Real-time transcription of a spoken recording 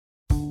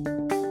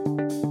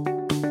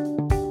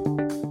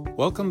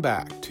Welcome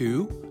back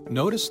to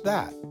Notice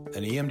That,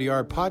 an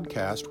EMDR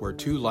podcast where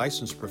two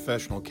licensed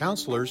professional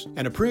counselors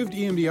and approved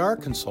EMDR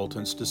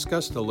consultants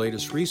discuss the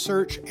latest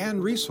research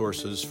and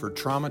resources for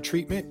trauma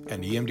treatment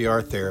and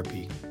EMDR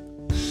therapy.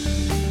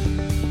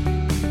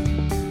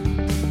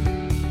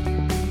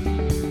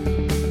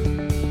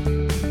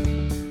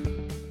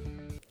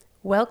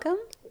 Welcome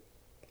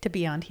to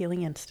Beyond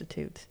Healing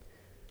Institute.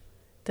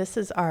 This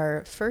is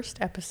our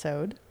first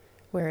episode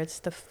where it's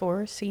the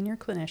 4 senior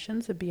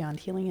clinicians of Beyond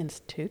Healing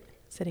Institute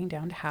sitting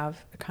down to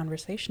have a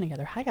conversation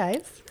together. Hi,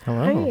 guys.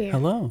 Hello. Hi.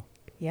 Hello.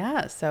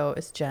 Yeah, so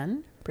it's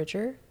Jen,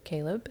 Bridger,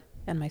 Caleb,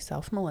 and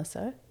myself,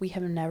 Melissa. We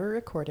have never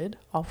recorded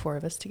all 4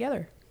 of us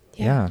together.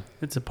 Yeah.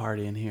 It's a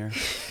party in here.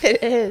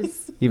 It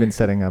is. Even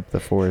setting up the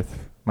 4th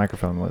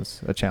microphone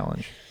was a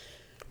challenge.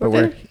 But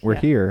we're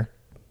here,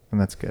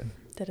 and that's good.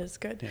 That is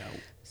good. Yeah.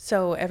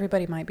 So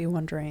everybody might be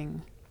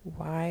wondering,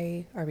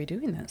 why are we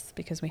doing this?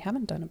 Because we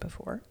haven't done it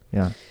before.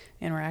 Yeah.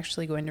 And we're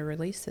actually going to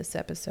release this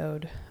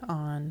episode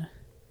on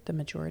the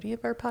majority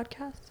of our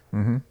podcasts.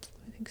 Mm-hmm.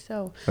 I think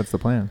so. That's the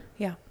plan.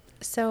 Yeah.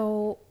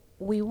 So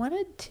we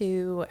wanted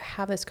to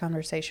have this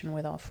conversation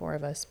with all 4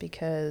 of us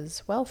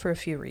because, well, for a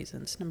few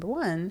reasons. Number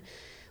one,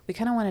 we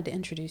kind of wanted to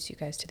introduce you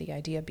guys to the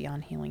idea of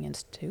Beyond Healing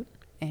Institute.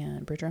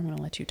 And Bridger, I'm going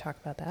to let you talk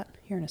about that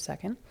here in a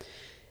second.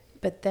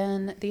 But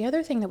then the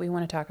other thing that we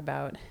want to talk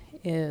about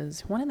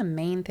is one of the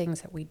main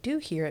things that we do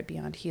here at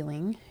Beyond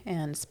Healing,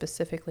 and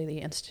specifically the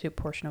Institute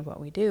portion of what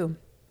we do,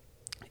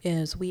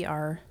 is we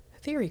are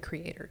theory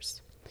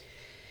creators,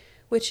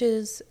 which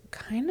is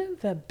kind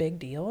of a big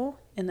deal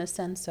in the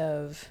sense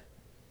of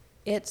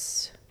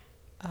it's,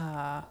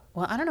 well,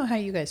 I don't know how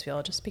you guys feel.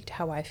 I'll just speak to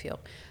how I feel.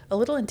 A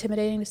little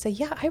intimidating to say,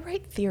 yeah, I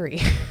write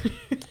theory.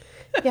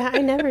 Yeah,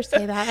 I never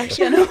say that,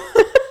 actually.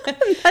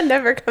 That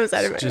never comes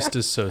out of my mouth. Just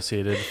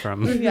dissociated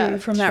from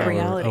from that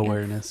reality.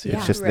 Awareness. Yeah.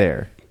 It's just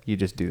there. You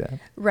just do that.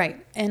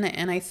 Right. And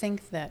I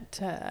think that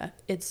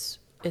it's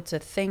a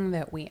thing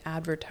that we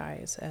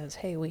advertise as,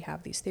 hey, we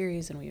have these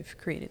theories and we've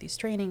created these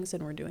trainings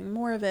and we're doing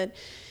more of it.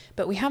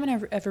 But we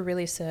haven't ever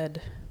really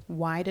said,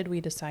 why did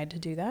we decide to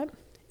do that?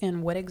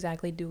 And what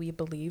exactly do we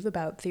believe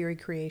about theory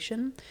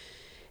creation?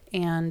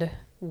 And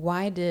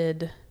why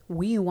did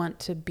we want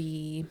to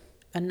be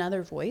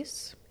another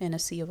voice in a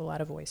sea of a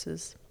lot of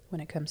voices when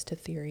it comes to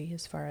theory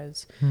as far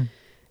as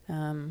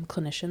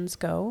clinicians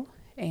go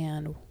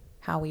and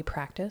how we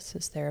practice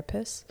as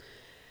therapists.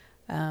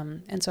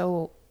 And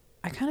so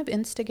I kind of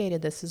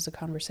instigated this as a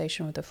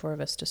conversation with the 4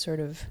 of us to sort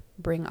of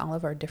bring all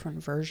of our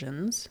different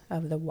versions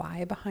of the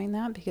why behind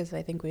that, because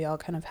I think we all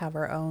kind of have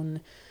our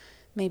own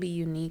maybe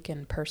unique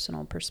and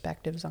personal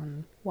perspectives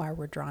on why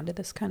we're drawn to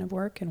this kind of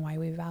work and why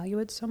we value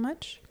it so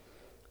much.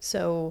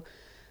 So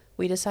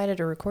we decided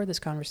to record this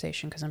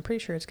conversation because I'm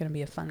pretty sure it's going to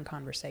be a fun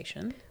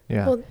conversation.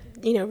 Yeah. Well,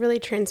 really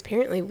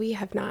transparently, we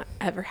have not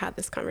ever had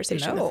this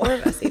conversation, the 4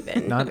 of us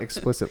even. Not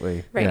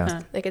explicitly. Right.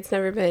 Yeah. Like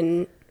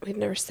we've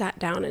never sat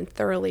down and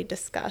thoroughly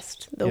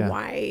discussed the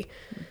why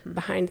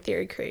behind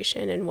theory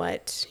creation and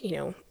what,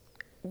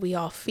 we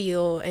all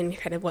feel and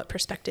kind of what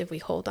perspective we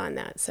hold on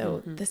that.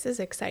 So this is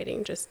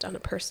exciting just on a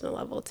personal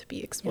level to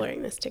be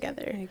exploring this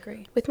together. I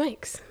agree. With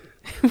mics.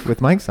 With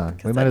mics on.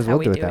 We might as well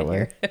do it that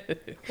way.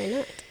 Why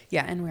not?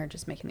 Yeah, and we're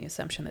just making the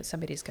assumption that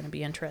somebody's going to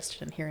be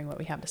interested in hearing what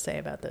we have to say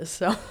about this.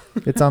 So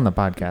It's on the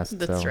podcast.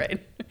 That's so right.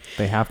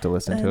 They have to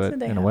listen to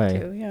it in a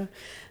way.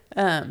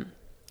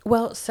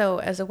 Well, so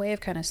as a way of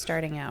kind of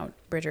starting out,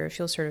 Bridger, if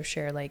you'll sort of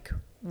share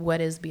what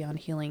is Beyond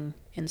Healing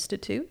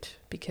Institute,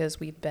 because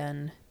we've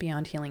been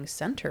Beyond Healing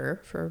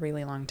Center for a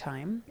really long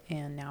time,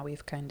 and now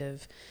we've kind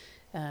of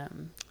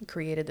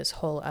created this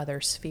whole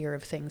other sphere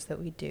of things that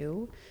we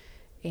do.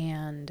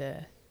 And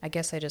I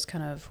guess I just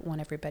kind of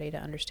want everybody to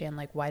understand,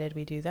 why did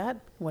we do that?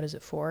 What is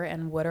it for?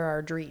 And what are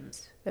our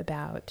dreams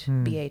about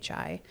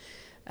BHI?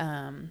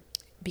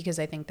 Because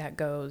I think that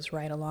goes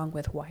right along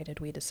with why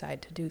did we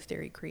decide to do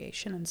theory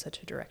creation in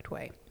such a direct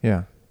way?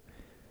 Yeah.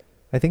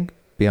 I think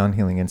Beyond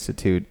Healing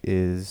Institute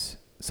is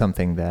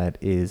something that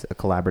is a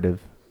collaborative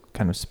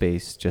kind of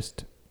space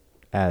just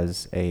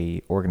as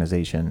a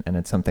organization. And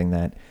it's something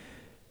that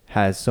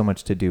has so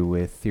much to do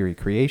with theory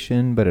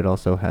creation, but it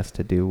also has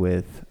to do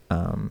with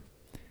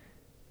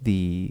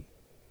the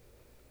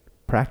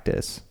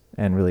practice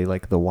and really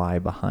the why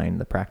behind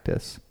the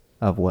practice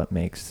of what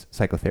makes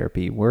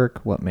psychotherapy work,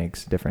 what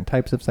makes different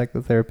types of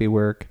psychotherapy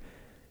work,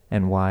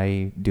 and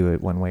why do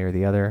it one way or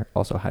the other.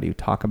 Also, how do you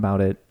talk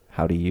about it?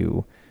 How do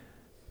you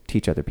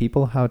teach other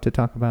people how to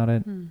talk about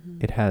it?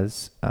 It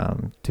has,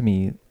 to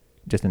me,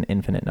 just an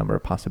infinite number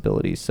of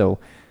possibilities. So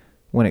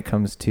when it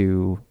comes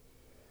to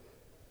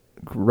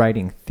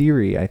writing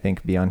theory, I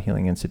think Beyond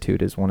Healing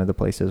Institute is one of the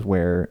places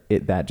where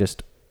that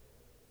just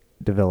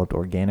developed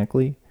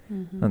organically.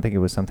 I don't think it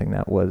was something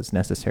that was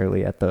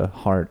necessarily at the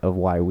heart of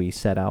why we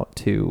set out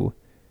to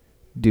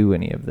do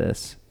any of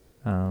this.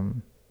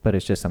 But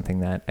it's just something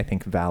that I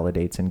think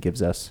validates and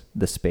gives us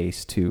the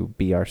space to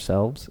be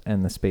ourselves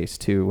and the space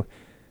to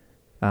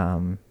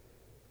kind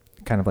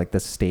of the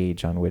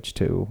stage on which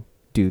to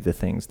do the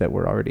things that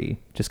we're already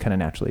just kind of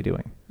naturally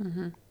doing.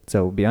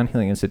 So Beyond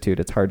Healing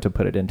Institute, it's hard to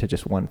put it into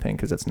just one thing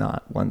because it's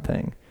not one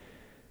thing.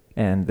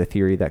 And the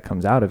theory that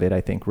comes out of it, I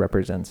think,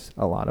 represents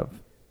a lot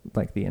of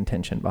like the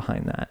intention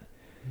behind that.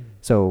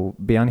 So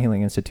Beyond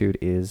Healing Institute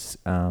is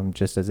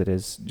just as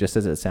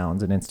it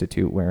sounds, an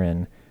institute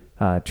wherein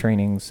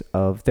trainings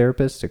of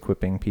therapists,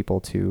 equipping people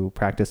to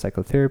practice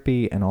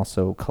psychotherapy and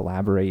also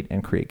collaborate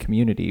and create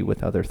community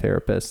with other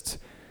therapists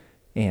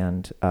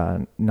and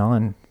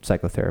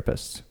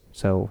non-psychotherapists.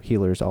 So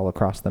healers all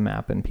across the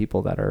map and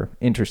people that are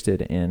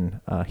interested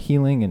in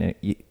healing and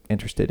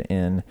interested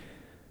in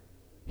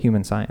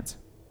human science.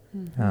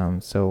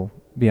 So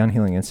Beyond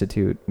Healing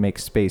Institute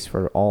makes space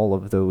for all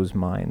of those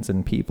minds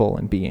and people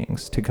and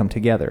beings to come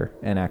together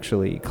and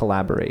actually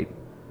collaborate.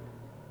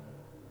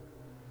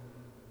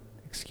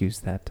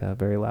 Excuse that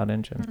very loud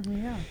engine.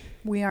 Yeah.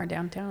 We are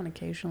downtown.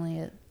 Occasionally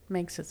it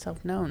makes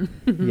itself known.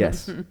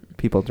 Yes.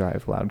 People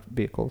drive loud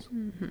vehicles.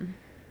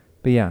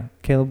 But yeah,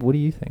 Caleb, what do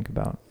you think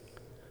about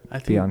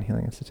Beyond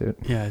Healing Institute?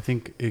 Yeah, I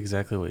think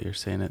exactly what you're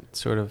saying. It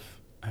sort of,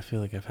 I feel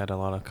like I've had a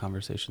lot of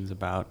conversations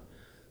about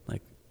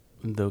like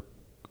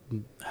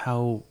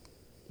how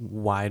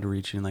wide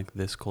reaching like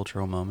this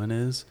cultural moment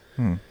is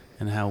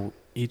and how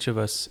each of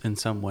us in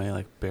some way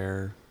like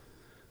bear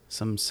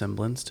some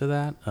semblance to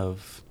that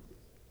of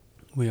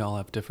we all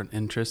have different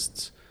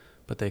interests,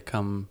 but they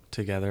come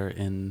together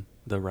in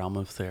the realm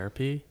of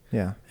therapy.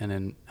 Yeah. And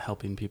in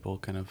helping people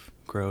kind of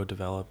grow,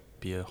 develop,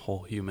 be a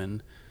whole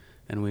human.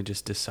 And we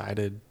just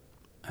decided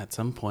at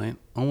some point,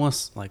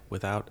 almost like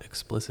without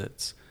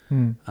explicits,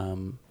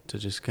 to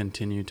just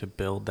continue to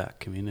build that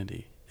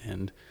community.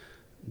 And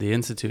the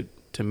Institute,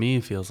 to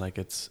me, feels like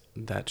it's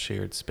that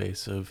shared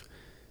space of,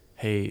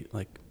 hey,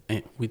 like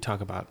we talk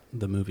about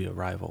the movie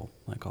Arrival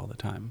like all the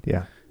time.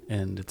 Yeah.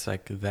 And it's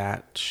like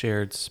that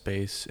shared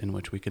space in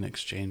which we can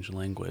exchange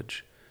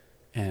language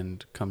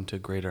and come to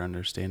greater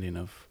understanding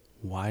of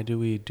why do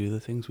we do the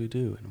things we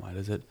do and why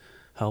does it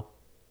help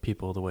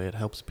people the way it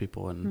helps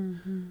people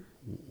and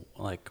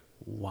like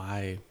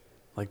why,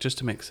 like just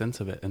to make sense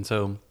of it. And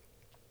so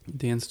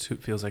the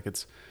Institute feels like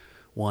it's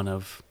one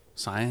of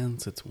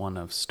science, it's one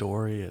of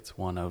story, it's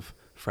one of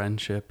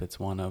friendship, it's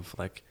one of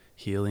like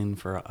healing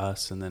for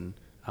us and then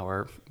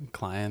our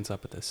clients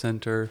up at the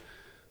center.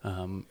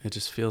 It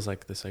just feels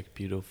like this like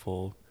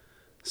beautiful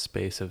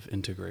space of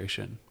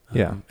integration.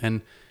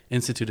 And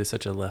Institute is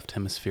such a left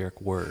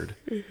hemispheric word.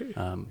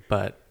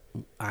 But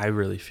I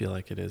really feel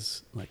like it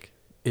is like,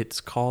 it's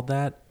called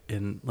that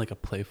in like a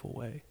playful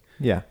way.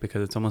 Yeah.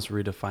 Because it's almost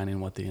redefining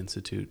what the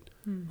Institute,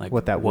 like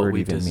what that word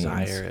we even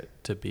desire means. it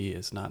to be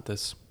is not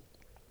this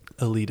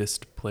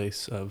elitist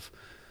place of,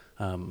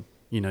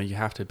 you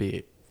have to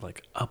be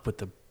like up with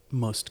the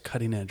most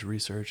cutting edge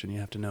research and you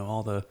have to know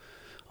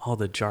all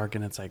the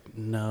jargon. It's like,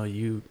 no,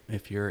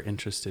 if you're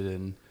interested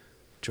in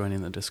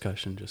joining the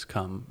discussion, just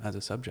come as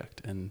a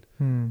subject and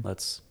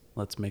let's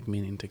make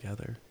meaning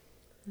together.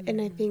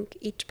 And I think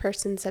each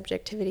person's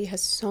subjectivity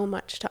has so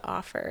much to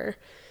offer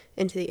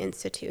into the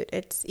Institute.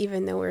 It's,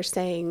 even though we're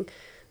saying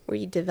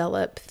we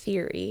develop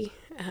theory,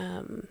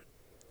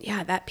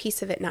 that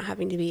piece of it not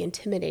having to be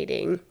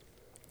intimidating.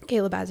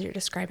 Caleb, as you're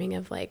describing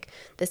of like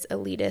this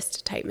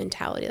elitist type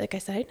mentality, like I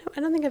said, I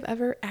don't think I've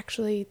ever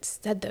actually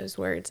said those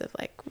words of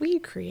like, we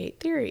create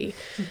theory,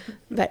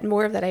 but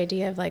more of that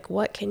idea of like,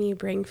 what can you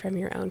bring from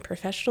your own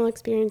professional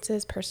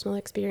experiences, personal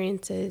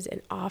experiences,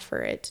 and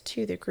offer it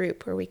to the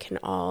group where we can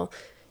all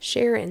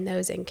share in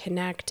those and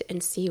connect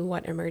and see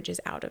what emerges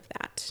out of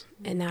that.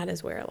 And that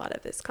is where a lot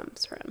of this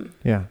comes from.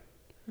 Yeah.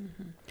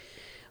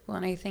 Well,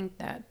 and I think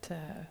that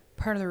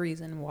part of the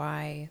reason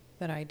why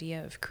that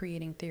idea of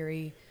creating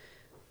theory,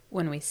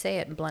 when we say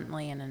it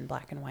bluntly and in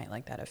black and white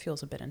like that, it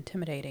feels a bit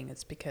intimidating.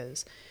 It's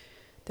because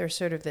there's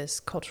sort of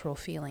this cultural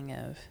feeling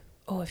of,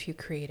 oh, if you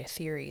create a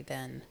theory,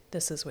 then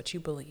this is what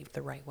you believe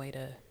the right way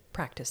to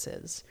practice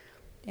is.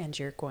 And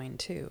you're going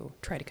to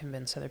try to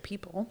convince other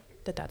people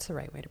that that's the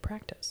right way to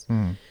practice.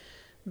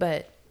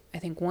 But I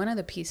think one of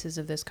the pieces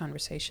of this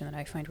conversation that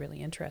I find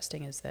really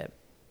interesting is that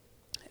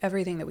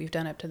everything that we've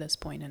done up to this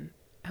point and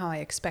how I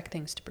expect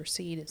things to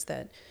proceed is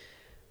that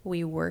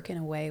we work in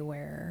a way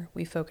where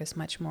we focus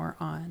much more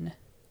on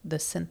the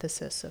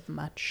synthesis of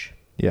much.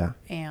 Yeah.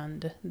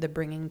 And the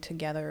bringing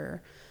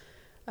together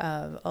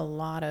of a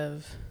lot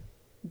of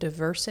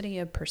diversity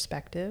of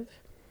perspective.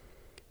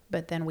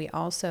 But then we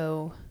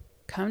also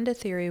come to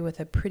theory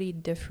with a pretty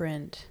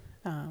different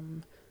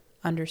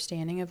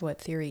understanding of what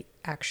theory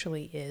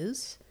actually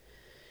is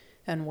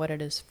and what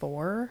it is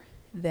for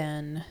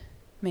than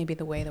maybe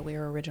the way that we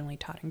were originally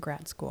taught in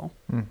grad school.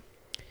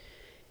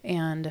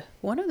 And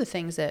one of the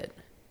things that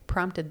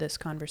prompted this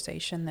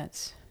conversation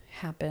that's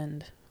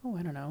happened,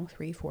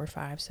 3, 4,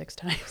 5, 6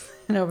 times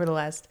over the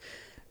last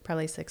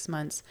probably 6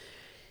 months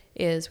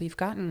is we've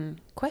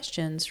gotten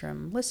questions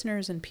from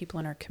listeners and people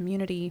in our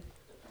community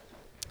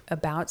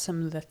about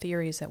some of the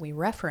theories that we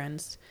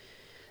reference,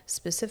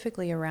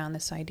 specifically around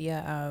this idea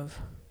of,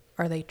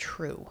 are they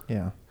true?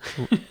 Yeah.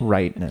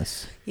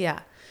 Rightness. Yeah.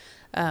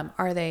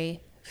 Are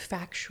they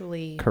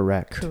factually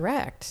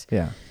correct?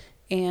 Yeah.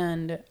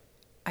 And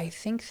I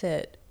think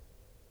that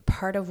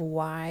part of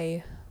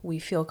why we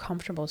feel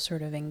comfortable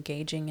sort of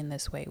engaging in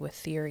this way with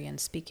theory and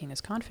speaking as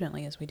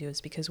confidently as we do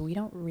is because we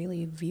don't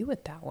really view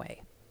it that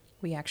way.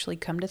 We actually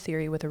come to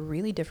theory with a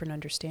really different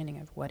understanding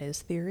of what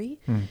is theory,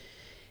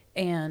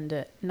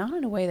 and not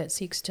in a way that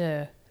seeks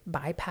to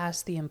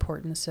bypass the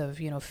importance of,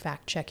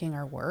 fact checking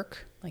our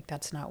work. Like,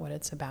 that's not what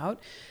it's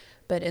about.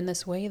 But in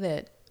this way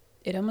that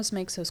it almost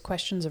makes those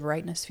questions of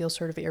rightness feel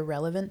sort of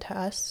irrelevant to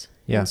us,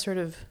 and sort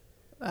of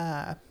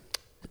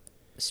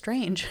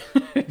strange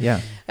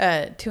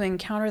to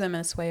encounter them in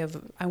this way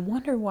of, I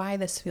wonder why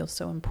this feels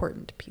so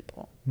important to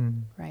people,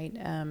 right?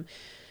 And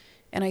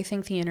I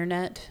think the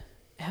internet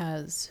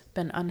has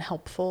been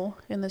unhelpful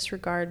in this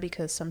regard,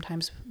 because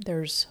sometimes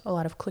there's a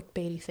lot of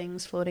clickbaity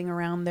things floating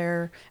around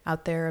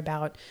out there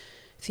about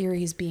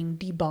theories being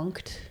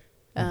debunked.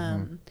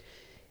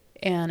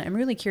 And I'm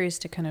really curious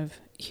to kind of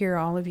hear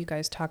all of you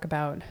guys talk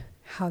about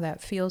how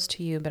that feels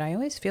to you. But I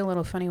always feel a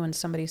little funny when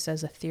somebody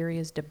says a theory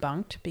is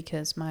debunked,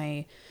 because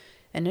my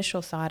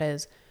initial thought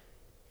is,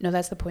 no,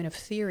 that's the point of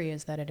theory,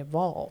 is that it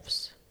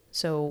evolves.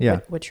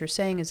 So what you're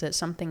saying is that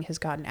something has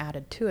gotten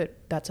added to it.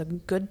 That's a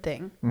good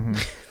thing.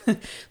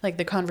 Like,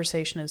 the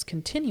conversation is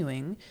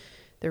continuing,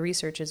 the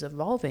research is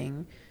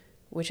evolving,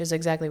 which is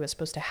exactly what's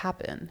supposed to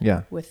happen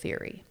with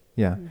theory.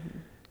 Yeah.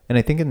 And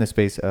I think in the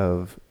space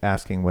of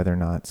asking whether or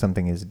not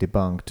something is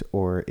debunked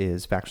or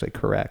is factually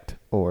correct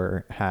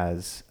or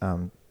has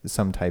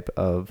some type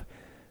of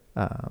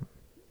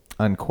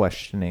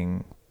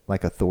unquestioning,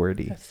 like,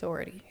 authority.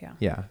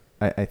 Yeah.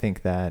 I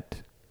think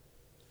that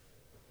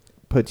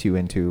puts you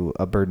into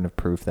a burden of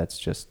proof that's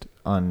just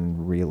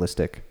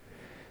unrealistic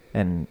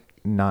and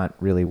not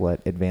really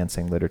what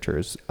advancing literature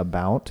is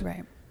about.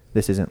 Right.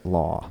 This isn't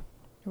law.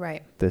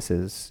 Right. This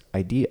is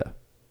idea.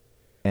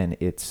 And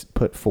it's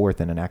put forth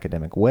in an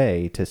academic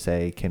way to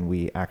say, can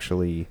we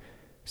actually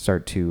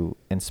start to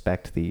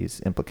inspect these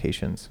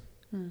implications,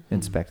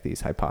 inspect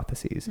these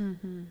hypotheses,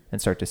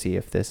 and start to see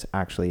if this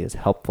actually is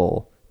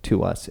helpful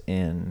to us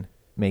in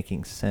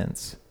making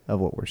sense of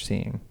what we're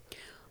seeing.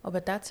 Oh,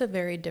 but that's a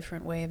very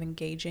different way of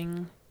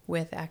engaging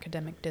with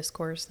academic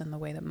discourse than the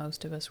way that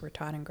most of us were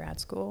taught in grad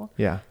school.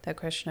 Yeah. That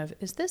question of,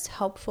 is this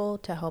helpful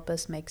to help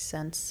us make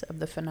sense of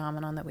the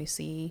phenomenon that we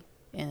see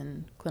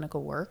in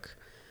clinical work?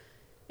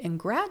 In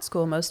grad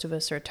school, most of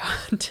us are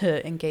taught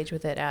to engage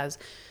with it as,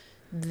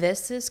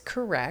 this is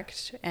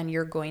correct, and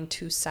you're going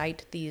to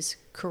cite these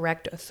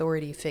correct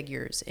authority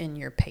figures in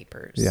your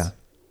papers. Yeah.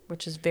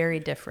 Which is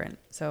very different.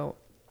 So,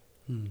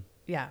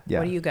 yeah.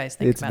 What do you guys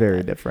think about that? It's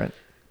very different.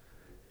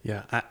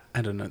 Yeah,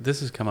 I don't know. This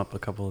has come up a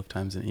couple of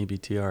times in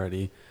EBT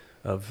already,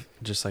 of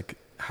just like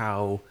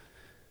how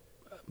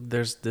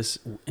there's this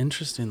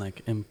interesting,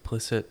 like,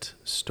 implicit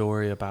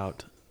story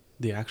about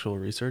the actual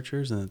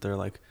researchers, and that they're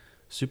like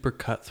super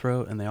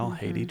cutthroat and they all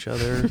hate each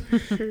other.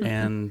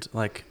 And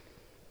like,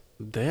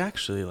 they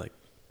actually, like,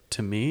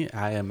 to me,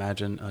 I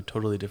imagine a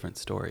totally different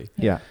story.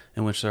 Yeah.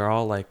 In which they're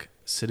all like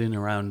sitting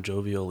around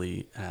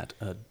jovially at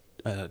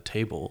a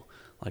table,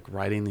 like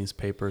writing these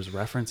papers,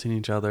 referencing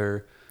each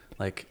other,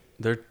 like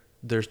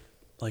they're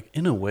like,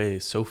 in a way,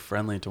 so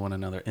friendly to one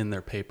another in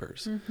their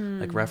papers,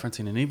 like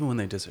referencing, and even when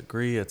they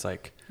disagree, it's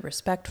like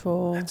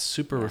respectful. It's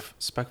super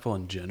respectful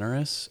and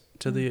generous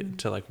to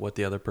to like what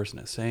the other person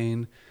is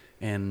saying.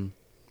 And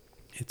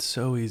it's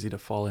so easy to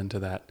fall into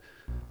that.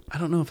 I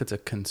don't know if it's a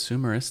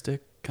consumeristic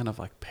kind of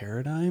like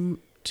paradigm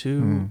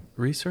to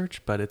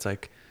research, but it's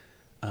like,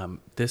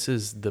 this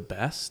is the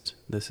best,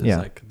 this is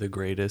like the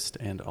greatest,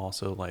 and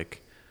also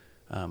like,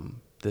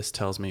 this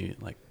tells me,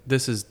 like,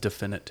 this is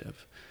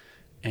definitive.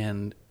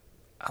 And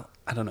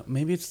I don't know,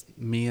 maybe it's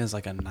me as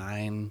like a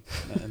 9,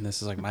 and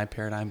this is like my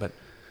paradigm, but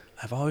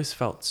I've always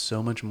felt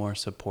so much more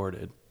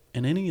supported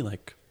in any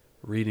like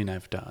reading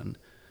I've done,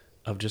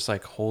 of just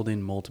like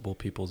holding multiple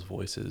people's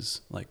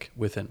voices like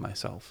within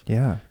myself.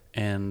 Yeah.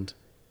 And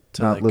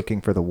to not like,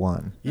 looking for the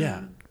one.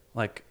 Yeah.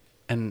 Like,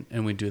 and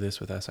we do this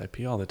with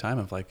SIP all the time,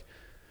 of like,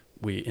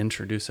 we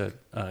introduce a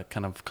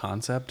kind of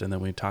concept, and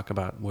then we talk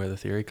about where the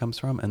theory comes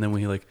from, and then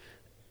we like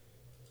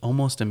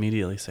almost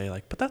immediately say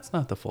like, but that's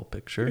not the full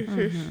picture.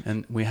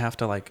 And we have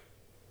to like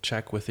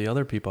check with the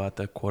other people at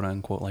the quote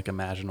unquote like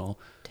imaginary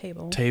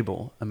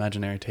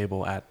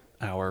table at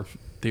our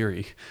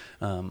theory.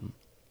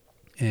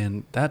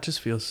 And that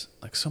just feels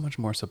like so much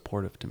more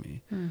supportive to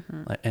me.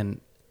 Like,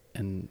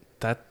 and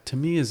that to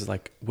me is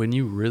like, when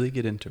you really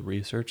get into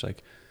research,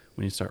 like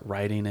when you start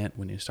writing it,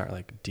 when you start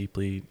like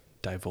deeply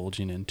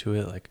divulging into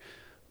it, like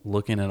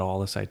looking at all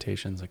the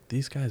citations, like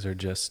these guys are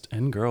just,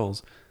 and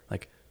girls,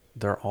 like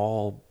they're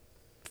all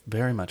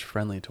very much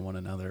friendly to one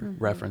another,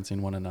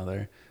 referencing one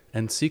another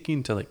and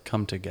seeking to like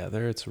come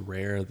together. It's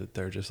rare that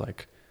they're just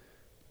like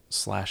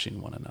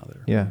slashing one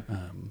another. Yeah.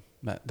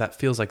 That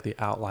feels like the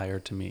outlier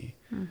to me,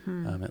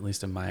 at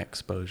least in my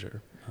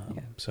exposure.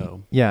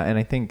 So yeah, and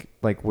I think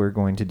like we're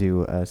going to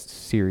do a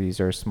series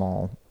or a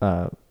small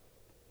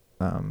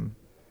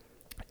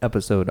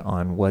episode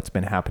on what's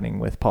been happening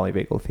with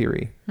polyvagal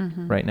theory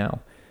right now,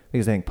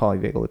 because I think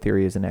polyvagal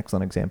theory is an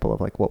excellent example of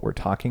like what we're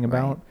talking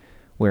about,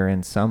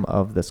 wherein some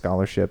of the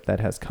scholarship that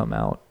has come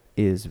out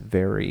is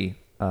very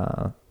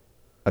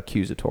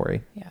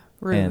accusatory. Yeah.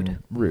 Rude.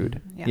 And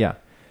rude. Yeah.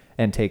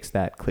 And takes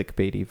that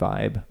clickbaity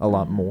vibe a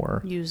lot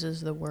more.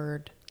 Uses the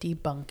word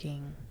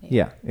debunking.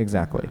 Yeah,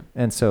 exactly.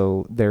 And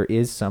so there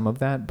is some of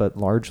that, but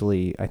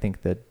largely I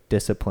think the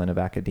discipline of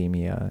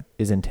academia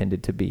is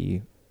intended to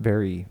be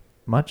very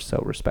much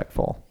so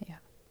respectful. Yeah.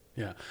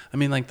 Yeah. I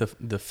mean, like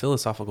the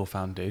philosophical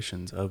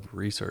foundations of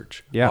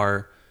research Yeah.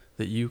 are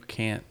that you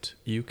can't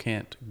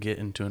get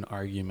into an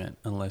argument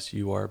unless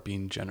you are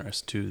being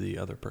generous to the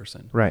other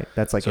person. Right.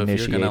 That's like So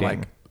initiating. if you're going to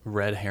like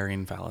red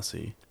herring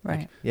fallacy, Right.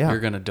 like, Yeah. you're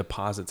going to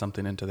deposit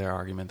something into their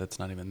argument that's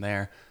not even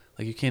there.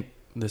 Like you can't,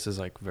 this is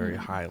like very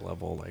high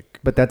level, like,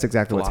 But that's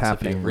exactly what's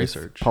philosophy happening of with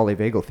research.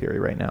 polyvagal theory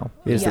right now,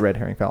 is Yeah. the red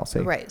herring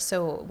fallacy. Right.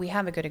 So we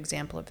have a good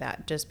example of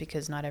that, just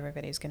because not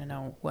everybody's going to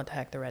know what the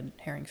heck the red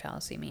herring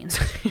fallacy means.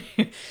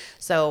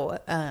 So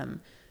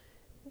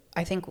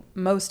I think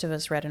most of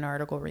us read an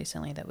article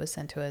recently that was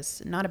sent to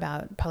us, not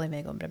about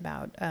polyvagal, but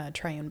about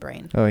triune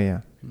brain. Oh,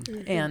 yeah.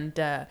 And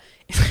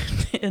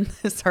in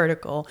this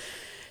article,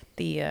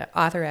 the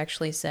author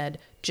actually said,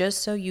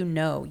 just so you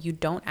know, you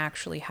don't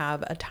actually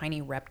have a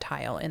tiny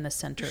reptile in the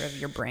center of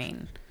your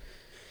brain.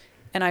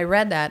 And I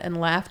read that and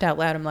laughed out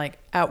loud. I'm like,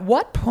 at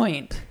what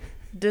point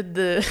did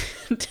the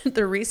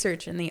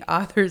research and the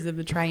authors of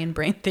the triune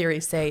brain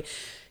theory say,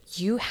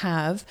 you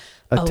have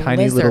A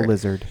tiny little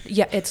lizard.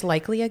 Yeah, it's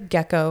likely a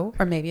gecko,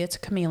 or maybe it's a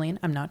chameleon.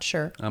 I'm not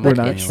sure. We're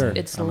not it's, sure.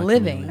 It's I'm a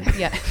living. chameleon.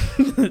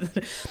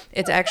 Yeah.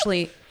 It's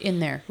actually in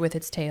there with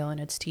its tail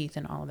and its teeth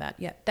and all of that.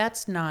 Yeah,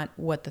 that's not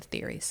what the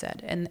theory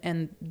said.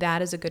 And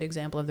that is a good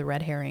example of the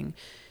red herring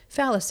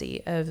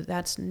fallacy of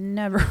that's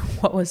never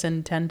what was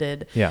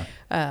intended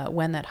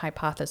when that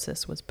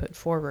hypothesis was put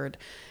forward.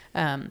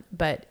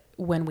 But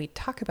when we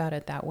talk about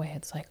it that way,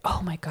 it's like,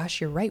 oh my gosh,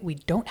 you're right. We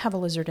don't have a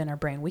lizard in our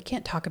brain. We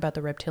can't talk about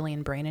the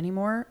reptilian brain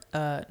anymore.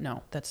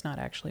 No, that's not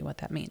actually what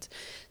that means.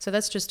 So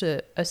that's just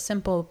a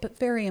simple but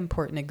very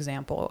important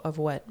example of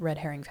what red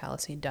herring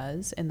fallacy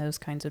does in those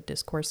kinds of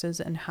discourses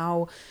and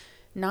how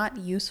not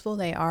useful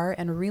they are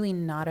and really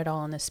not at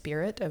all in the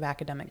spirit of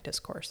academic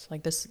discourse.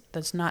 Like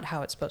that's not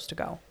how it's supposed to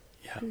go.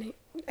 Yeah.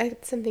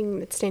 It's something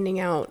that's standing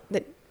out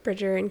that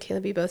Bridger and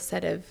Caleb both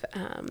said of,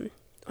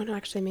 oh no,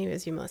 actually maybe it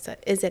was you, Melissa.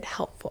 Is it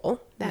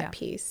helpful, that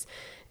piece?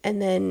 And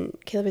then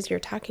Caleb, as you're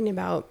talking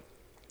about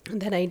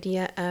that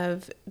idea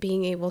of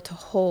being able to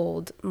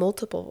hold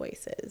multiple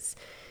voices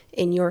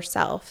in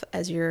yourself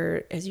as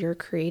you're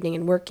creating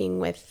and working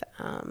with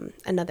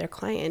another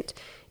client,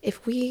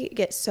 if we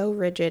get so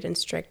rigid and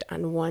strict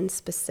on one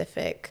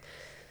specific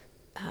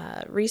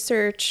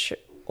research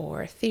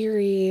or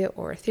theory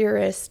or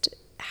theorist,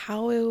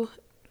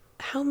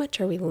 how much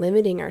are we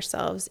limiting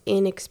ourselves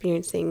in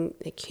experiencing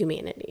like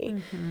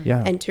humanity?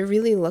 Yeah. And to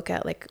really look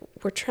at like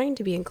we're trying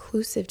to be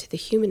inclusive to the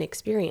human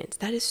experience.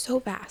 That is so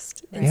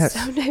vast and Yes.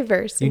 so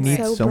diverse You and need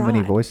so broad.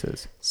 many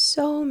voices.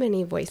 So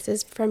many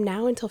voices from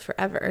now until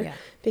forever, Yeah.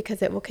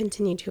 because it will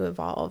continue to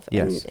evolve.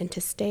 Yes. And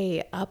to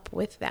stay up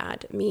with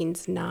that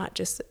means not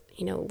just,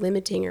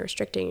 limiting or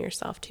restricting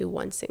yourself to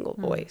one single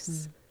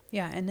voice.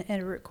 Yeah, and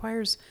it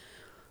requires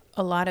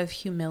a lot of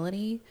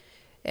humility.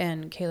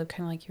 And Caleb,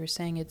 kind of like you were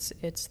saying,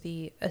 it's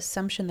the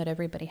assumption that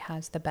everybody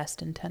has the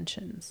best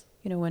intentions.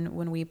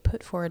 When we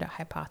put forward a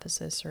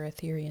hypothesis or a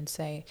theory and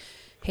say,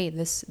 hey,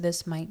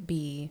 this might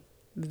be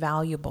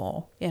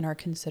valuable in our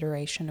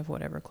consideration of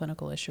whatever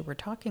clinical issue we're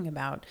talking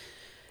about,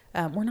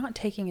 we're not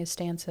taking a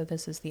stance of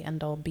this is the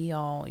end-all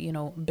be-all,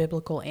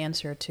 biblical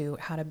answer to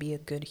how to be a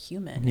good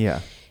human.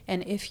 Yeah.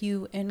 And if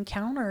you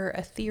encounter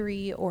a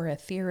theory or a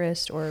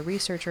theorist or a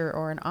researcher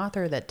or an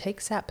author that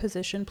takes that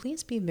position,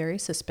 please be very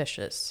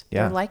suspicious.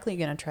 Yeah. They're likely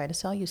going to try to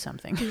sell you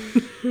something.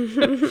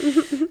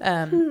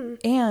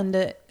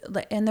 And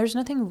there's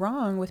nothing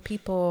wrong with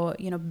people,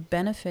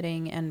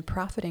 benefiting and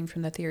profiting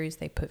from the theories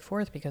they put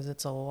forth, because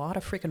it's a lot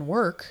of freaking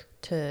work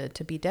to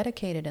be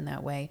dedicated in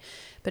that way.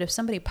 But if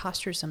somebody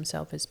postures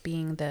themselves as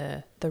being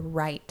the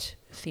right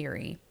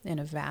theory in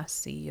a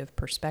vast sea of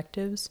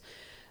perspectives,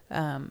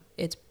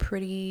 it's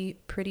pretty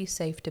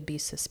safe to be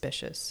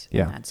suspicious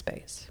in that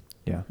space.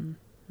 Yeah.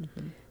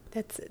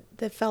 That's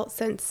the felt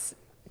sense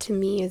to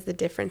me is the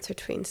difference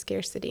between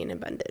scarcity and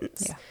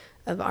abundance. Yeah.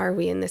 Of are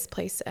we in this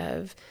place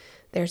of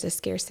there's a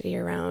scarcity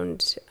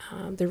around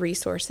the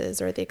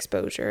resources or the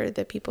exposure,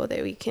 the people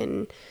that we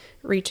can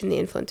reach and the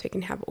influence we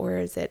can have, or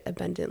is it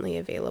abundantly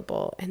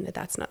available, and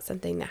that's not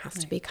something that has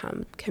to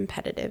become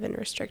competitive and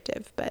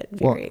restrictive, but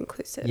very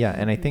inclusive. Yeah,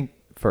 and I think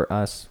for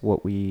us,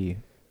 what we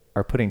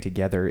are putting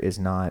together is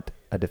not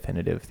a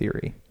definitive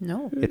theory.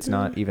 No. It's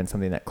not even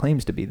something that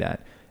claims to be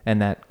that.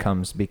 And that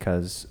comes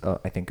because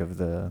I think of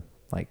the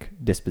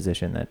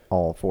disposition that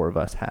all four of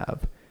us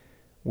have.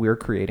 We're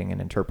creating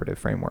an interpretive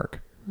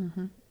framework,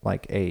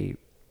 like a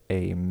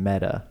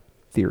meta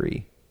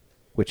theory,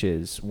 which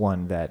is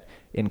one that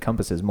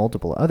encompasses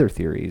multiple other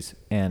theories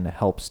and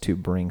helps to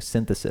bring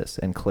synthesis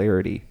and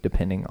clarity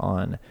depending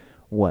on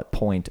what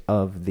point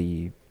of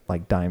the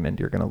diamond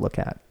you're going to look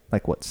at,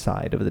 like what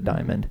side of the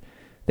diamond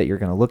that you're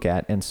going to look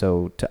at. And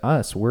so to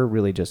us, we're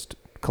really just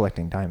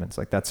collecting diamonds.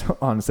 Like that's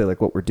honestly like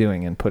what we're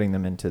doing and putting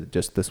them into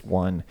just this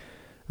one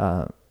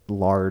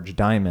large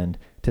diamond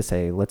to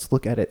say, let's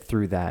look at it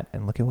through that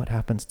and look at what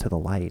happens to the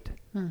light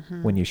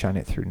when you shine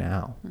it through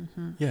now.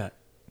 Yeah.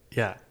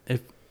 Yeah.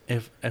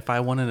 If I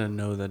wanted to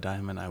know the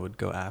diamond, I would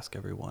go ask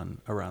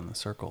everyone around the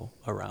circle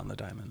around the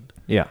diamond.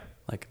 Yeah.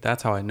 Like,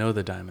 that's how I know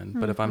the diamond.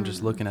 But if I'm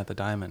just looking at the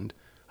diamond,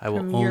 I will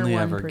From your only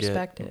one ever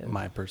perspective. get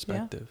my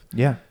perspective.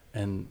 Yeah.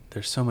 And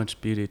there's so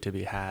much beauty to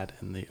be had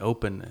in the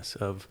openness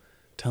of,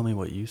 tell me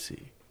what you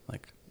see.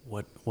 Like,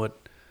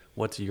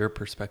 what's your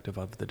perspective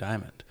of the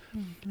diamond?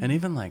 And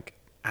even like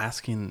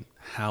asking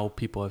how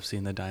people have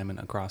seen the diamond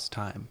across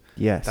time.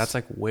 Yes. That's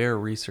like where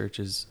research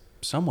is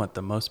somewhat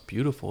the most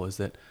beautiful, is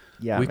that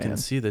we can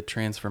see the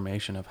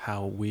transformation of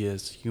how we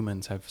as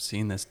humans have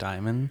seen this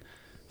diamond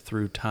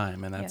through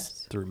time. And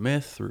that's through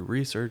myth, through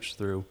research,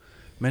 through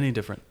many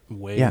different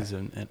ways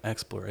and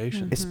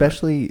explorations.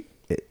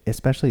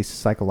 Especially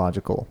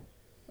psychological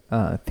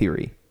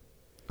theory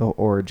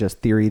or just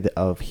theory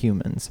of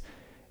humans.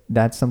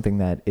 That's something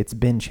that it's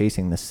been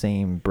chasing the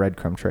same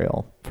breadcrumb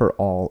trail for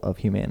all of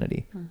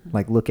humanity.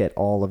 Like, look at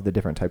all of the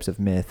different types of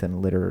myth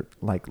and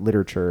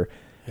literature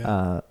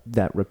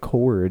that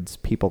records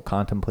people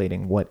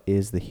contemplating what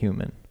is the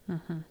human.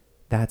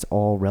 That's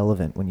all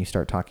relevant when you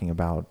start talking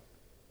about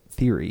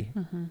theory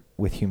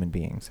with human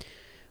beings.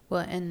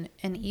 Well, and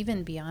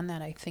even beyond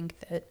that, I think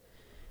that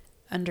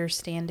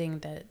understanding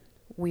that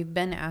we've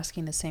been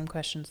asking the same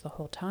questions the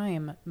whole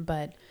time,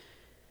 but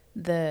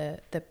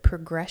the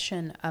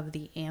progression of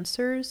the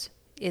answers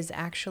is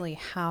actually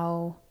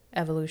how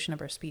evolution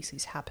of our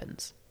species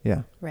happens.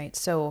 Yeah. Right.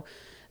 So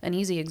an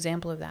easy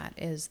example of that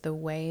is the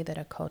way that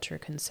a culture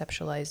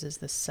conceptualizes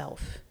the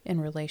self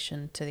in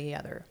relation to the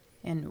other.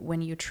 And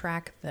when you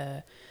track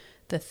the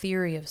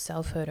theory of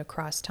selfhood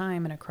across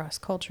time and across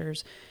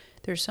cultures,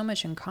 there's so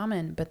much in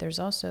common, but there's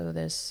also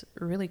this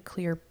really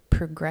clear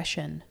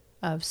progression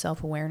of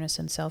self-awareness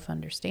and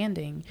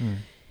self-understanding.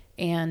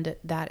 And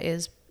that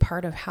is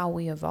part of how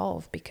we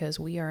evolve, because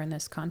we are in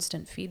this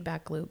constant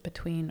feedback loop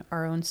between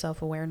our own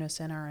self-awareness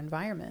and our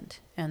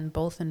environment, and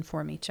both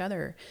inform each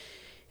other.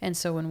 And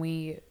so when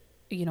we,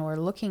 are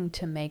looking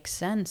to make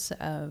sense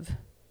of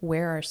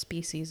where our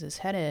species is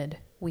headed,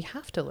 we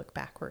have to look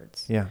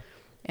backwards. Yeah.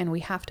 And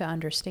we have to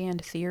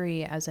understand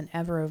theory as an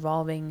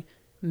ever-evolving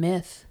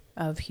myth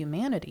of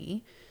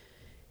humanity.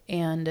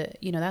 And,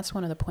 that's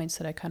one of the points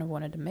that I kind of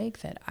wanted to make,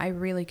 that I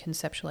really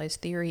conceptualize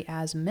theory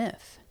as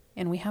myth.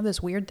 And we have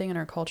this weird thing in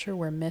our culture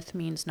where myth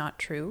means not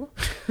true,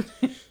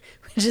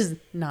 which is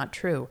not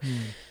true.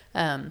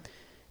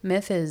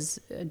 Myth is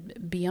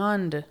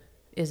beyond,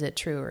 is it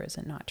true or is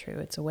it not true?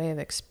 It's a way of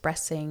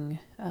expressing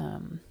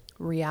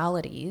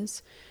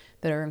realities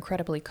that are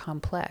incredibly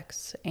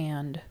complex.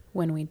 And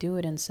when we do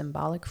it in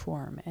symbolic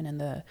form and in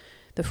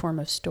the form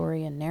of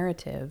story and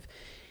narrative,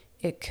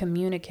 it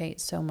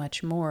communicates so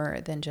much more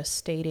than just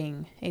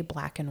stating a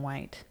black and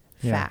white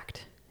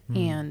fact.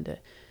 And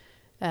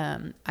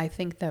I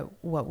think that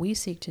what we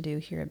seek to do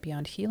here at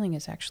Beyond Healing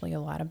is actually a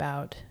lot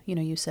about,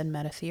 you said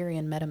meta-theory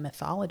and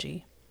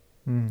meta-mythology,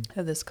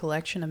 of this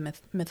collection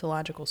of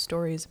mythological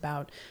stories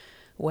about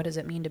what does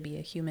it mean to be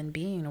a human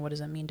being, and what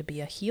does it mean to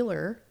be a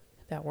healer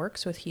that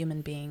works with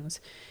human beings.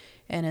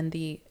 And in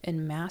the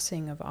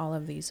enmassing of all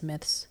of these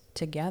myths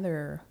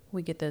together,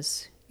 we get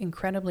this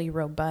incredibly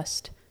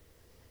robust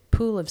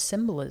pool of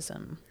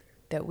symbolism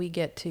that we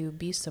get to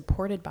be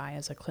supported by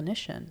as a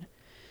clinician.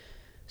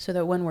 So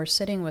that when we're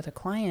sitting with a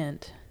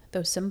client,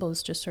 those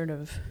symbols just sort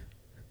of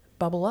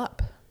bubble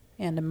up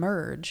and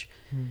emerge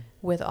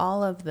with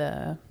all of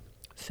the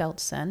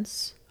felt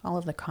sense, all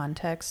of the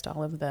context,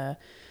 all of the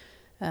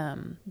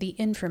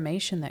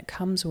information that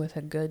comes with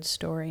a good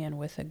story and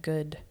with a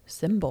good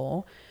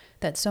symbol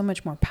that's so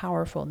much more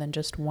powerful than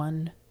just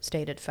one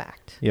stated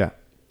fact. Yeah.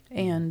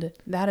 And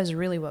that is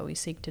really what we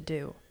seek to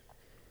do.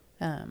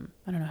 I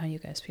don't know how you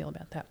guys feel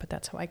about that, but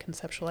that's how I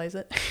conceptualize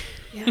it.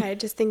 Yeah, I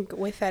just think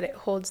with that, it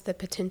holds the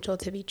potential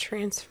to be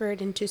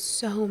transferred into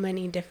so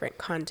many different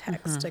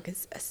contexts. Like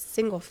a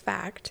single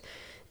fact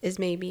is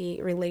maybe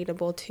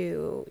relatable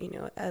to,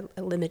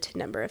 a limited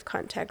number of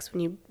contexts.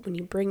 When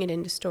you bring it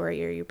into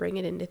story, or you bring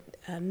it into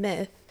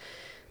myth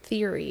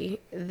theory,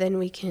 then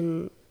we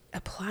can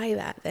apply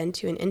that then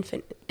to an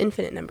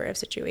infinite number of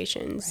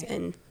situations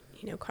and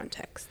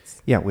contexts.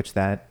 Yeah, which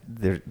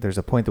there's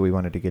a point that we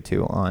wanted to get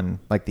to on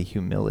like the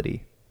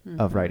humility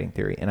of writing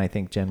theory. And I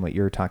think, Jen, what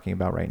you're talking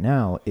about right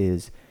now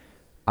is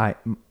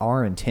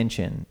our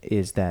intention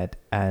is that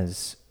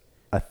as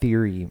a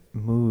theory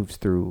moves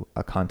through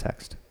a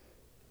context,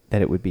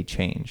 that it would be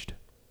changed,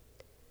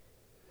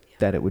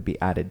 that it would be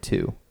added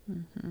to,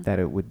 that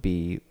it would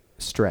be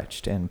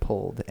stretched and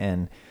pulled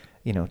and,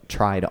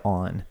 tried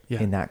on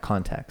in that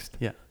context.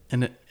 Yeah.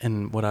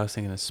 And what I was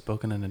thinking is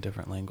spoken in a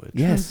different language.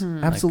 Yes,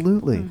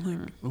 absolutely.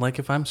 Like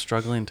if I'm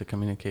struggling to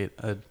communicate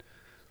a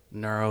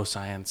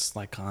neuroscience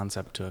like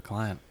concept to a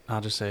client,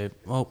 I'll just say,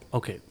 well,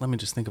 okay, let me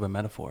just think of a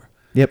metaphor.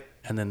 Yep.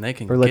 And then they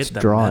can Or let's get the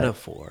draw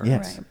metaphor. It.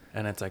 Yes. Right.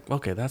 And it's like,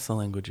 okay, that's the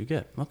language you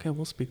get. Okay,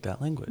 we'll speak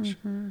that language.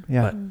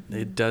 Yeah. But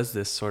it does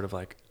this sort of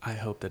like, I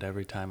hope that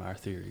every time our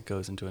theory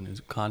goes into a new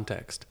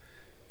context,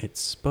 it's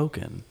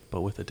spoken,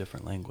 but with a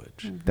different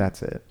language.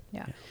 That's it.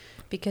 Yeah.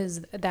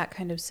 Because that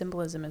kind of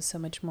symbolism is so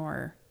much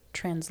more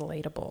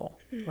translatable,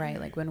 right?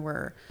 Like when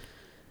we're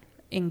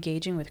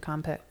engaging with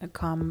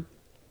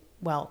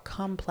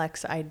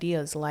complex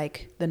ideas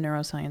like the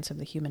neuroscience of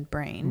the human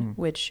brain,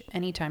 which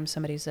anytime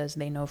somebody says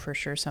they know for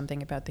sure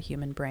something about the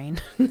human brain,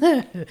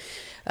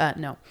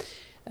 no.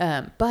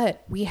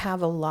 But we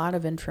have a lot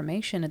of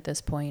information at this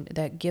point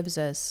that gives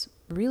us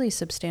really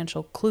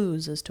substantial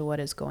clues as to what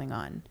is going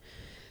on.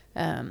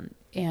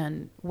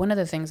 And one of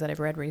the things that I've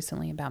read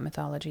recently about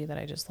mythology that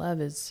I just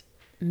love is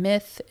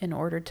myth, in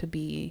order to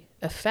be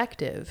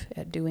effective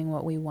at doing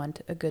what we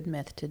want a good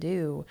myth to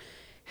do,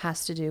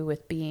 has to do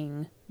with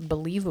being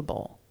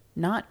believable,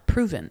 not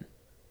proven,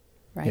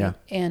 right? Yeah.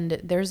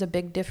 And there's a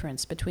big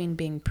difference between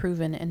being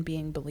proven and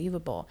being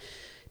believable.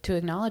 To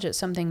acknowledge that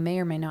something may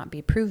or may not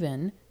be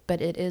proven, but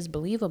it is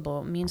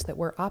believable, means that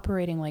we're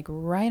operating like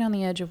right on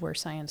the edge of where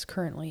science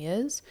currently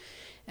is,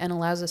 and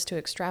allows us to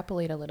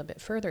extrapolate a little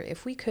bit further.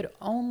 If we could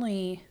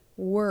only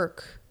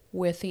work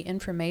with the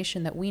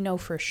information that we know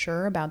for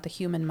sure about the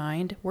human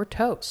mind, we're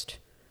toast,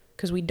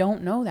 because we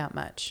don't know that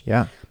much.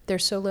 Yeah.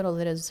 There's so little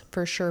that is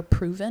for sure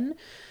proven,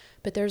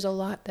 but there's a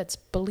lot that's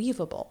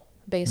believable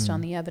based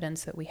on the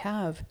evidence that we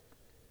have.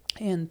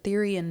 And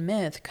theory and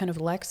myth kind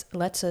of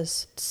lets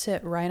us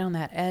sit right on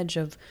that edge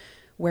of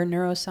where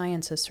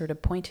neuroscience is sort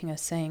of pointing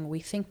us, saying,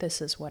 we think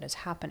this is what is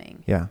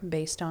happening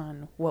based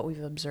on what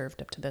we've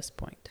observed up to this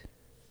point.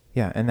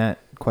 Yeah. And that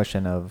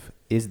question of,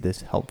 is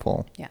this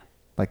helpful? Yeah.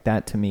 Like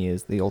that to me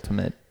is the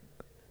ultimate.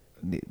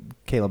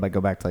 Caleb, I go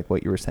back to like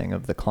what you were saying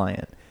of the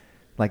client.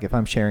 Like if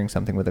I'm sharing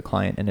something with a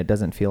client and it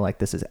doesn't feel like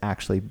this is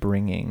actually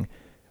bringing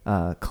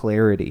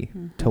clarity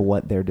to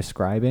what they're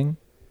describing,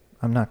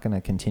 I'm not going to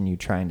continue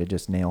trying to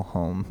just nail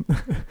home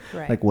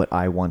like what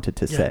I wanted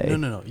to say.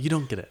 No. You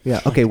don't get it.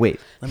 Yeah. Okay, wait.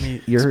 Let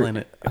me explain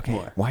it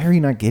more. Why are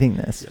you not getting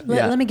this?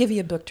 Yeah. Let me give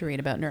you a book to read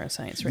about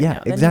neuroscience right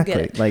now. Yeah,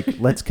 exactly. Like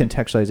let's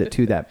contextualize it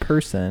to that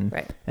person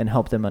and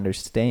help them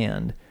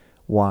understand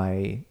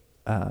why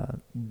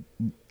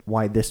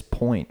this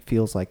point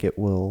feels like it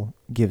will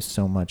give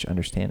so much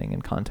understanding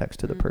and context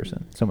to the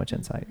person, so much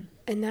insight.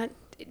 And that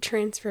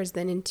transfers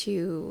then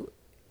into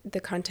the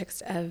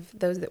context of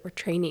those that we're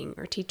training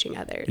or teaching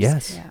others.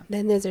 Yes. Yeah.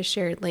 Then there's a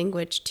shared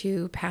language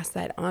to pass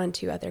that on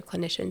to other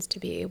clinicians to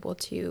be able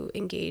to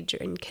engage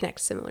and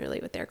connect similarly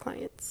with their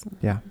clients.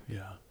 Yeah.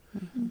 Yeah.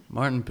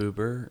 Martin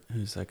Buber,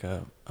 who's like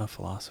a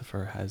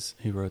philosopher,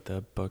 he wrote the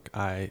book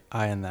I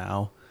and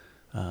Thou.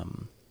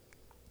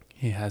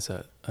 He has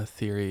a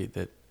theory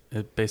that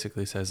it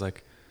basically says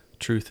like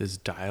truth is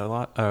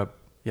dialogical,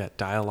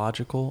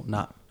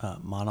 not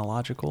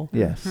monological.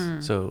 Yes.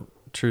 So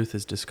truth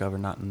is discovered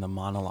not in the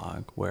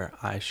monologue where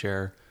I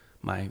share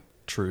my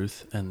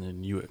truth and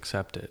then you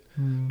accept it.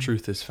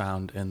 Truth is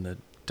found in the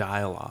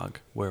dialogue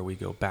where we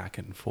go back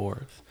and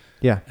forth.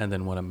 Yeah. And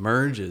then what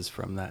emerges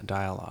from that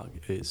dialogue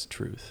is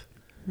truth.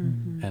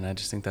 And I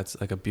just think that's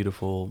like a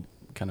beautiful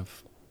kind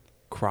of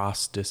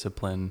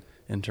cross-discipline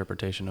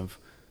interpretation of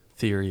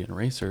theory and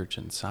research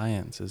and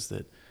science, is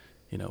that,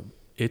 you know,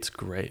 it's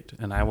great.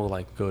 And I will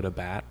like go to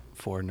bat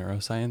for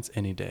neuroscience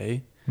any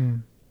day.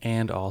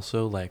 And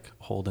also like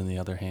hold in the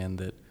other hand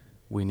that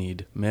we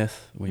need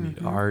myth, we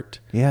need art.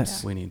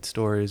 Yes. We need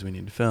stories, we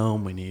need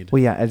film, we need...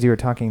 Well, yeah, as you were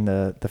talking,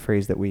 the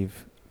phrase that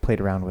we've played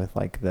around with,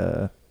 like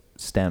the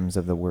stems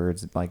of the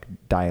words, like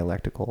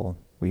dialectical,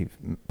 we've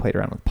played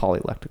around with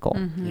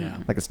polylectical. Yeah.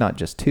 Like it's not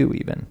just two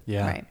even.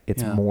 Yeah. Right.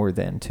 It's more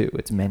than two.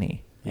 It's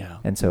many. Yeah.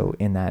 And so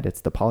in that,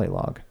 it's the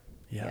polylogue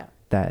Yeah.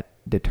 that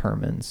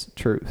determines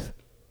truth.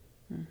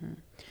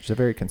 Which is a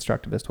very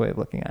constructivist way of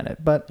looking at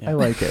it, but I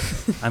like it.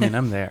 I mean,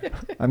 I'm there.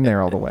 I'm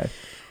there all the way.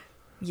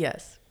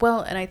 Yes. Well,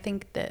 and I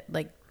think that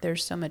like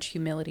there's so much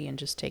humility in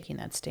just taking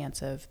that